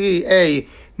ahead and see a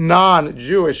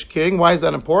non-Jewish king? Why is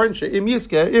that important?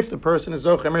 If the person is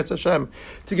Zochem Eretz Hashem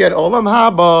to get Olam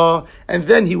Haba, and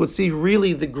then he would see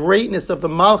really the greatness of the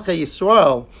Malchei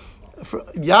Yisrael.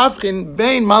 Yavchin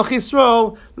bein Malchei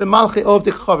Yisrael the Malchei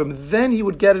Ovdei Chavim. Then he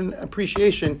would get an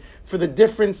appreciation for the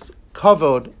difference,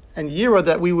 kavod and yira,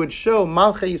 that we would show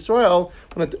Malchei Yisrael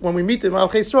when we meet the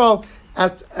Malchei Yisrael,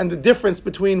 and the difference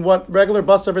between what regular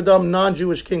Basar V'Dam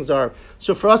non-Jewish kings are.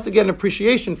 So for us to get an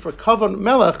appreciation for kavod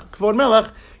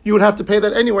Melech, you would have to pay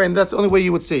that anyway, and that's the only way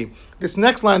you would see. This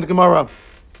next line, the Gemara,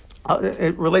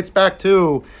 it relates back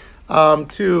to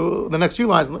the next few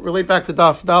lines, relate back to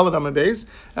Daf Dalet Amabez,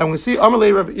 and we see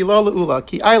Amalei Rav Ilah Leula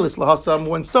Ki Eilis LaHassam.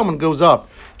 When someone goes up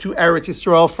to Eretz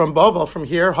Yisrael from Bavel, from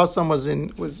here, Hassam was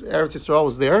Eretz Yisrael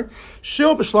was there.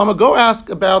 Shil B'Shlama, go ask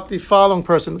about the following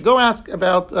person. Go ask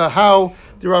about how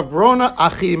the Rav Brona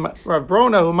Achim, Rav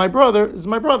Brona, who is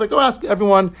my brother. Go ask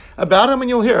everyone about him, and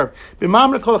you'll hear.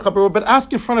 But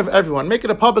ask in front of everyone. Make it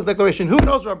a public declaration. Who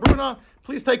knows Rav Brona?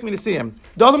 Please take me to see him.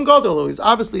 Dadam Gadol, he's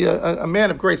obviously a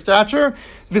man of great stature.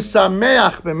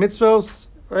 V'sameach b'mitzvos,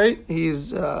 right?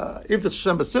 He's Ivdas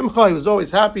Hashem b'simcha. He was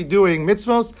always happy doing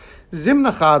mitzvos.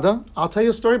 Zimna chada. I'll tell you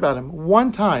a story about him.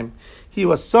 One time, he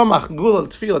was samach gula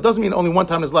tefillah. It doesn't mean only one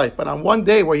time in his life, but on one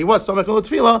day where he was samach gula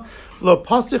tefillah, lo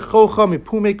pasich chocha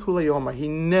mipume kula yoma. He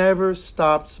never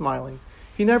stopped smiling.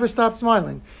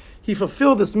 He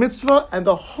fulfilled this mitzvah, and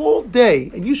the whole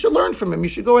day, and you should learn from him. You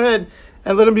should go ahead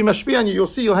and let him be mashpi on you. You'll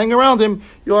see, you'll hang around him,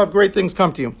 you'll have great things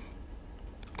come to you.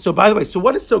 So by the way,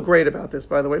 what is so great about this,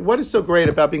 by the way? What is so great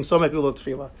about being Somech Gula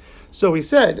Tefillah? So he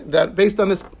said that based on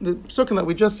this, the psukim that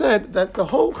we just said, that the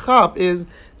whole chap is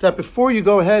that before you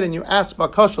go ahead and you ask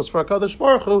bakashos for HaKadosh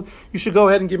Baruch Hu, you should go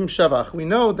ahead and give him shavach. We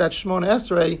know that Shemona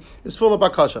Esrei is full of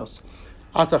bakashos.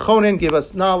 Atachonin, give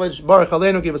us knowledge. Baruch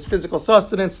Aleinu, give us physical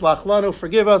sustenance. Slach lanu,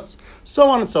 forgive us. So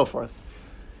on and so forth.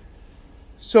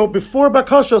 So before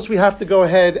Bakashos, we have to go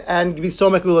ahead and be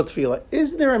Somech Gula Tefillah.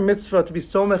 Is there a mitzvah to be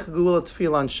Somech Gula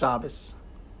Tefillah on Shabbos?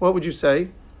 What would you say?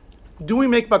 Do we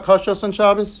make Bakashos on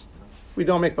Shabbos? We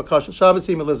don't make Bakashos. Shabbos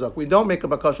Himelizak. We don't make a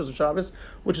Bakashos on Shabbos,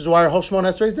 which is why our whole Shemona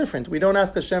Esrei is different. We don't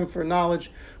ask Hashem for knowledge.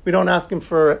 We don't ask Him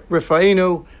for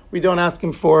Rifa'inu. We don't ask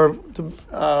Him for the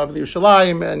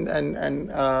Yerushalayim and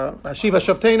Hashiva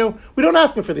Shavteinu. We don't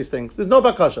ask Him for these things. There's no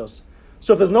Bakashos.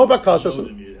 So if there's no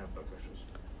Bakashos...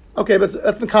 Okay, but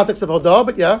that's in the context of Hodah,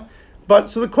 but yeah. But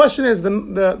so the question is, the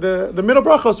middle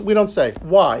brachos, we don't say.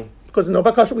 Why? Because in no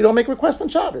bakasha, we don't make requests on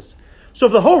Shabbos. So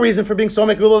if the whole reason for being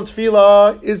Somek Gula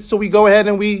Tefillah is so we go ahead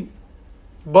and we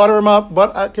butter him up, we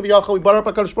butter up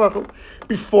HaKadosh Baruch Hu,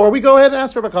 before we go ahead and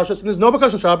ask for bakashas, and there's no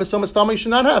bakasha on Shabbos, so Mastama, you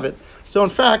should not have it. So in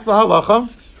fact, the halacha,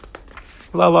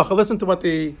 listen to what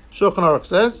the Shulchan Aruch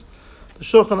says. The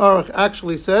Shulchan Aruch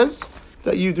actually says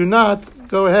that you do not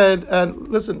go ahead and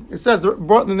listen. It says,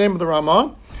 brought in the name of the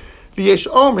Ramah, V'yesh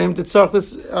omrim, tzarich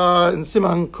this in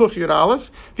Siman Kuf Yud Aleph,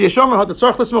 V'yesh omrim,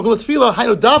 tzarich this Gula Tefillah,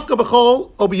 hainu dafka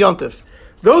b'chol o b'yontif.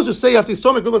 Those who say you have to be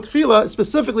Somek Gula Tefillah,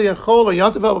 specifically in Chol or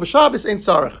Yontif or B'Shabbos, ain't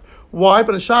tzarich. Why?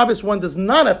 But in Shabbos, one does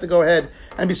not have to go ahead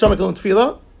and be Somek Gula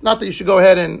Tefillah. Not that you should go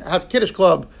ahead and have Kiddush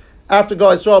Club after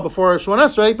Gaon Yisrael before Shemona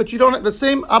Esrei, but you don't. The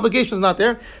same obligation is not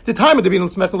there. The time of the being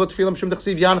Somek Gula Tefillah, Shem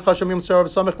Dechsiv Yan Chashem Yom Tzarav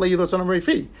Somek Le'Yilo Sonam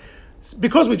Reifi.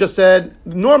 Because we just said,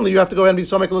 normally you have to go ahead and be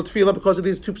Somek Gula Tefillah because of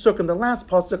these two psukim. The last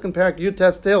pasuk in Parak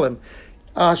Yutes Tehillim,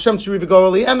 Hashem Tzuri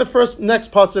V'Gorali, and the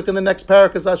next pasuk in the next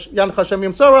parak is Yan Hashem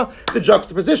Yom Tzara. The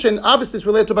juxtaposition, obviously, is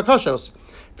related to Bakashos.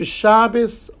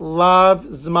 V'Shabbos lav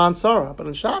Zman Tzara, but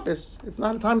in Shabbos it's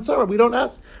not a time of Tzara. We don't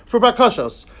ask for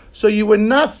Bakashos, so you would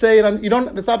not say it. You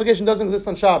don't. This obligation doesn't exist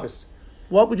on Shabbos.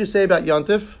 What would you say about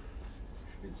Yontif?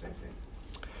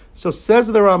 So says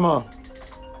the Ramah.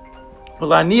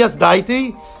 V'lanias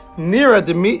daiti nira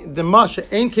demasha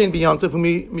ein kain b'Yontif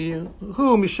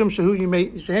who mishum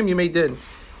shehu shehem yimei din.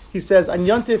 He says on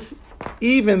Yontif,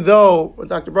 even though what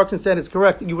Dr. Bruxton said is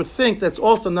correct, you would think that's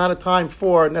also not a time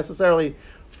for necessarily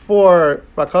for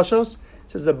Bakashos. He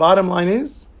says the bottom line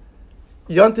is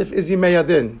Yontif is Yimei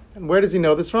Adin. And where does he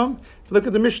know this from? If you look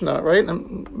at the Mishnah, right?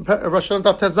 Rosh Hashanah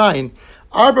Daf Tezayin.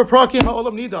 Arba Prakim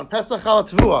Ha'olam Nidon Pesach Al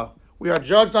Tvua. We are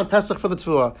judged on Pesach for the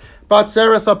Tvua. Bat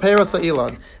Seres HaPeiros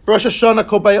HaIlan. Rosh Hashanah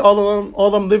Kobei Olam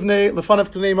Livnei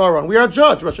Lefanav Knei Maron. We are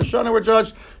judged. Rosh Hashanah we're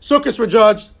judged. Sukkot we're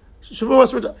judged.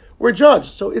 Shavuos we're judged.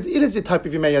 So it is a type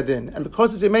of Yimei Adin. And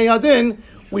because it's Yimei Adin,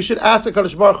 we should ask the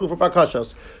Kadosh Baruch Hu for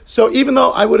Bakashos. So even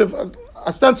though I would have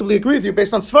ostensibly agreed with you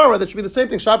based on Svara, that should be the same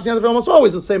thing. Shabbos and Yontif almost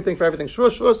always the same thing for everything.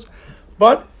 Shus.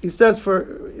 But he says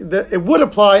it would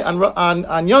apply on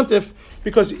Yontif,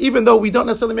 because even though we don't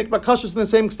necessarily make Bakashos to the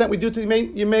same extent we do to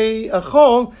Yimei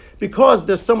Chol, because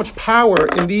there's so much power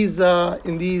in these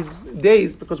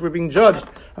days, because we're being judged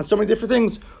on so many different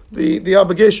things, the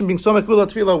obligation being Somek Gula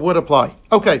Tefillah would apply.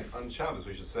 Okay. On Shabbos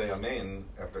we should say Amen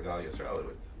after Gaon Yisrael. It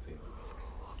would seem.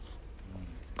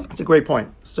 That's a great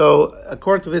point. So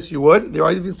according to this, you would. There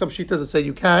are even some shittas that say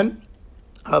you can.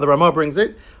 The Ramah brings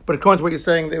it, but according to what you're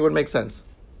saying, it would make sense.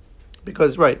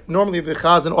 Because, right, normally the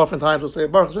Chazan oftentimes will say,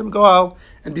 Baruch Hashem Goal,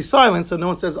 and be silent, so no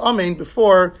one says Amen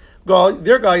before Goal,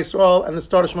 their Gaon Yisrael, and the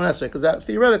start of Shemona Esrei, because that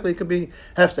theoretically could be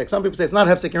hefsek. Some people say it's not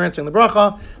hefsek, you're answering the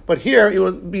bracha, but here it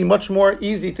would be much more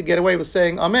easy to get away with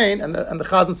saying Amen, and the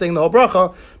Chazan saying the whole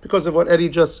bracha, because of what Eddie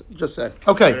just said.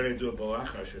 Okay. Why did they do a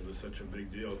balachash? It was such a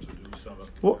big deal to do some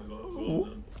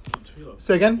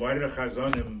say again? Why did the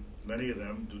Chazanim, many of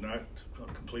them, do not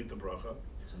complete the bracha?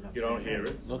 You don't hear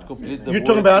it. Not complete the You're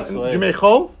talking about Jimei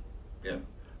Chol? Yeah.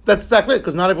 That's exactly it,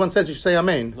 because not everyone says you should say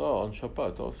Amen. No, on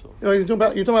Shabbat also. You know, you're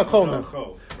talking about Chol now.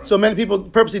 Chol, right. So many people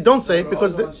purposely don't say it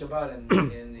because... on Shabbat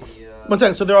in the one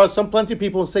second, so there are plenty of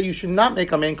people who say you should not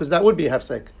make Amen because that would be a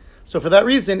hefsek. So for that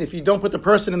reason, if you don't put the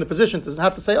person in the position that doesn't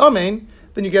have to say Amen,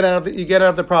 then you get out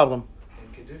of the problem.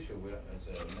 in Kedusha, it's a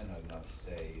minhag not to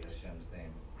say Hashem's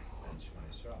name and Shema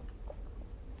Yisrael.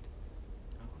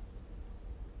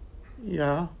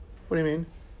 Yeah. What do you mean?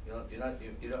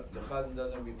 The Chazan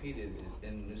doesn't repeat it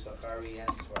in Nusachari and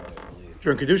Sfar, I believe.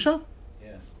 During Kedusha?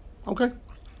 Yeah. Okay.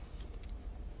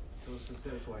 So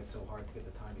that's why it's so hard to get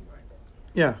the timing right.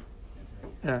 Yeah.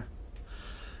 Yeah.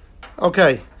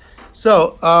 Okay.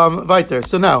 So, weiter.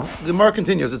 So now, the Gemara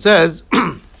continues. It says,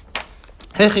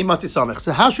 Hechi mati samech.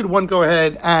 So how should one go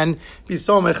ahead and be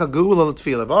somech hagula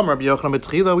l'tfila? V'amar b'yochanan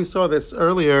b'tchila. We saw this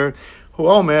earlier. Hu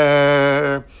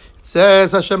omer. It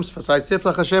says, Hashem sfasai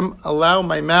tiflach, Hashem, allow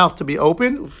my mouth to be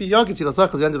open. Ufi yagitzi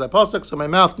l'tach is the end of that pasuk, so my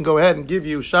mouth can go ahead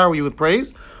and shower you with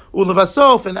praise.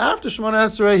 Ulevasof, and after Shemona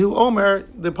Esrei, hu omer,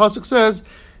 the pasuk says,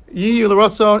 Yiyu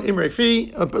l'ratzon imrei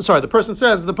fi. The person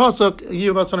says, the pasuk,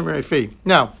 Yiyu l'ratzon imrei fi.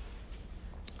 Now,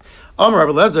 Amar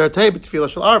Rabbi Lezer, Tei b'tefillah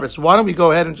shel arvis. Why don't we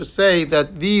go ahead and just say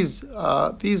that these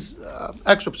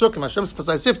extra psukim, Hashem's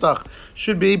Fasai Siftach,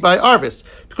 should be by arvis?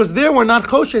 Because there we're not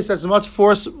choshes as much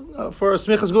for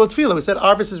smichas gulat tefillah. We said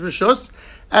arvis is rishus,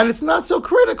 and it's not so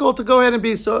critical to go ahead and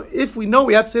be. So if we know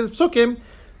we have to say this psukim,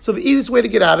 so the easiest way to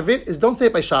get out of it is don't say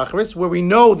it by shacharis, where we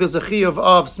know there's a chiyuv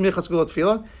of smichas gulat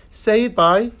tefillah. Say it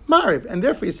by Mariv. And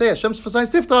therefore you say Hashem's Fasai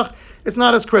Siftach, it's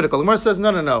not as critical. The Gemara says,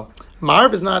 no.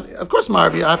 Mariv is not, of course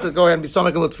Mariv, you have to go ahead and be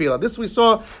Samek Gulat Tefillah. This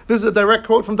is a direct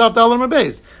quote from Daf Dalar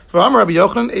Mabez. For Amar Rabbi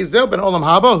Yochanan, Ezel ben Olam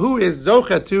Haba, who is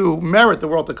Zochet to merit the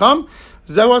world to come,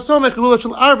 Zeu Samek Gulat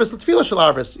Shel Arvis, L'Tefillah Shel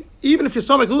Arvis. Even if you're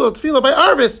Samek Gulat Tefillah by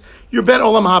Arvis, you're ben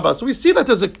Olam Haba. So we see that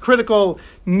there's a critical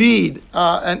need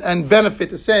and benefit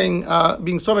to saying,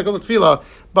 being Samek Gulat Tefillah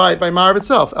by Mariv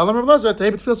itself. Elam Rav Lazar,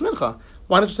 Tehei B'Tefillas Mincha.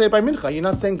 Why don't you say it by Mincha? You're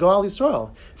not saying Gaal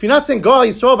Yisrael. If you're not saying Gaal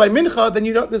Yisrael by Mincha, then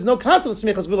there's no concept of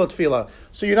Smichas Gulat Tefillah.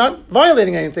 So you're not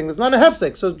violating anything. There's not a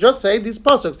hefsek. So just say these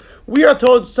pasuk. We are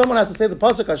told someone has to say the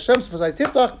pasuk Hashem's Fasai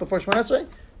Tiftach before Shema Esrei.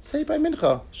 Say it by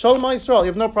Mincha. Shalom Yisrael. You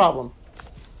have no problem.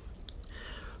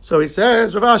 So he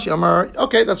says, Rav Ashi Amar.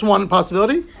 Okay, that's one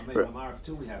possibility. Amar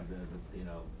too. We have the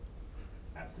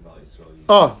after Gaal Yisrael.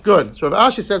 Oh, good. So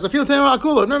Rav Ashi says, "I feel tema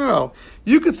akulo." No.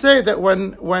 You could say that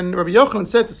when Rabbi Yochanan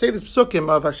said to say this psukim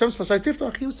of Hashem's Fasai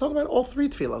Tiftach, he was talking about all three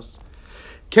tefillos.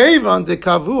 Kevan de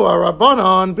kavua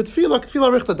rabbanon b'tefillah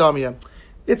k'tefillah richta damya.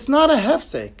 It's not a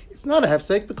hefsek. It's not a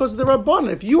hefsek because of the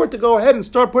rabbanon. If you were to go ahead and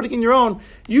start putting in your own,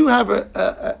 you have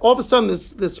all of a sudden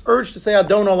this urge to say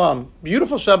Adon Olam.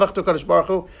 Beautiful shavach to Kadosh Baruch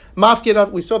Hu.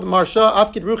 Mafkid. We saw the Marsha.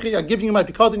 Afkid Ruchi. I'm giving you my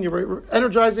pikotin. You're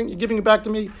energizing. You're giving it back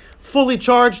to me, fully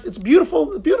charged. It's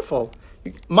beautiful. Beautiful.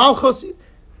 Malchus.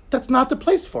 That's not the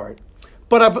place for it.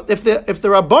 But if the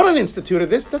Rabbanan instituted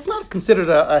this, that's not considered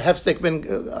a hefsek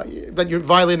that you're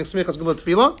violating smichas gulat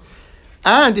tefillah.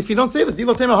 And if you don't say this,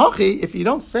 if you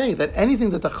don't say that anything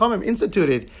that the Chachamim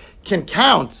instituted can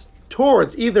count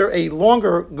towards either a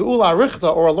longer geula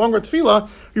richta or a longer tefillah,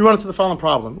 you run into the following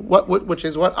problem. Which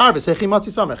is what arvis hechi matzi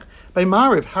samech by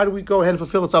Mariv. How do we go ahead and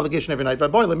fulfill its obligation every night? We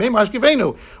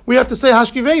have to say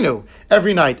hashkivenu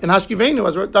every night, and hashkivenu,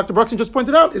 as Dr. Brookson just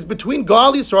pointed out, is between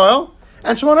Gaal Yisrael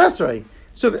and Shemon Esrei.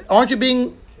 So aren't you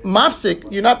being mafsik?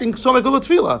 You're not being somek gulat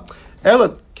tefillah.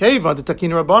 Ela keva the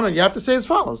takin rabbanon. You have to say as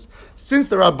follows: since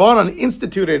the rabbanon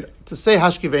instituted to say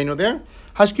hashkivenu there.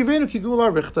 Hashkivenu kigula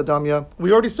richta damya.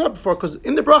 We already saw it before, because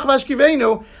in the bracha of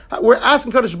Hashkivenu, we're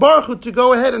asking Kadosh Baruch Hu to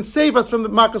go ahead and save us from the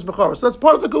makas bechorah. So that's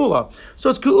part of the gula. So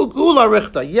it's gula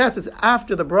richta. Yes, it's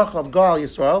after the bracha of Gaal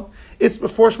Yisrael. It's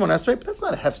before Shemon Esrei, but that's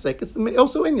not a hefsek. It's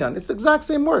also inyan. It's the exact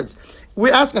same words.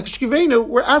 We're asking Hashkivenu.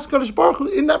 We're asking Kadosh Baruch Hu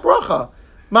in that bracha.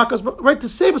 Makas, right, to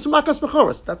save us from makas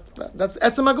bechoros. That's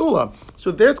etzem agula.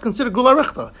 So there it's considered gula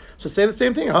richta. So say the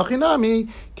same thing. Hachinami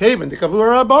kaven de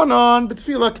kavur rabbanon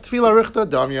b'tefila richta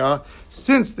damya.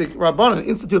 Since the rabbanon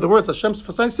instituted the words Hashem's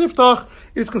Fasai Siftach,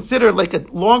 it's considered like a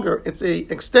longer. It's a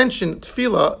extension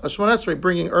tefila Shemon Esrei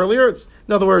bringing earlier.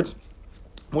 In other words,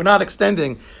 we're not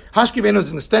extending. Hashkivenu is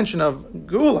an extension of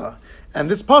gula, and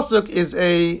this pasuk is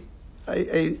a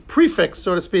prefix,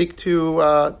 so to speak, to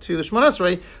the Shemon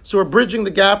Esrei. So we're bridging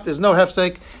the gap. There's no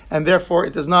hefsek, and therefore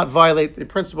it does not violate the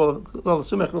principle of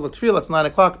Sumech Tefillah. It's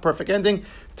 9:00, perfect ending.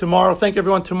 Tomorrow, thank you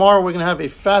everyone. Tomorrow we're going to have a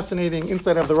fascinating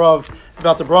insight of the Rav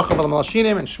about the Bracha of Al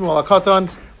Malshinim and Shmuel HaKatan.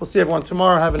 We'll see everyone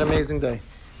tomorrow. Have an amazing day.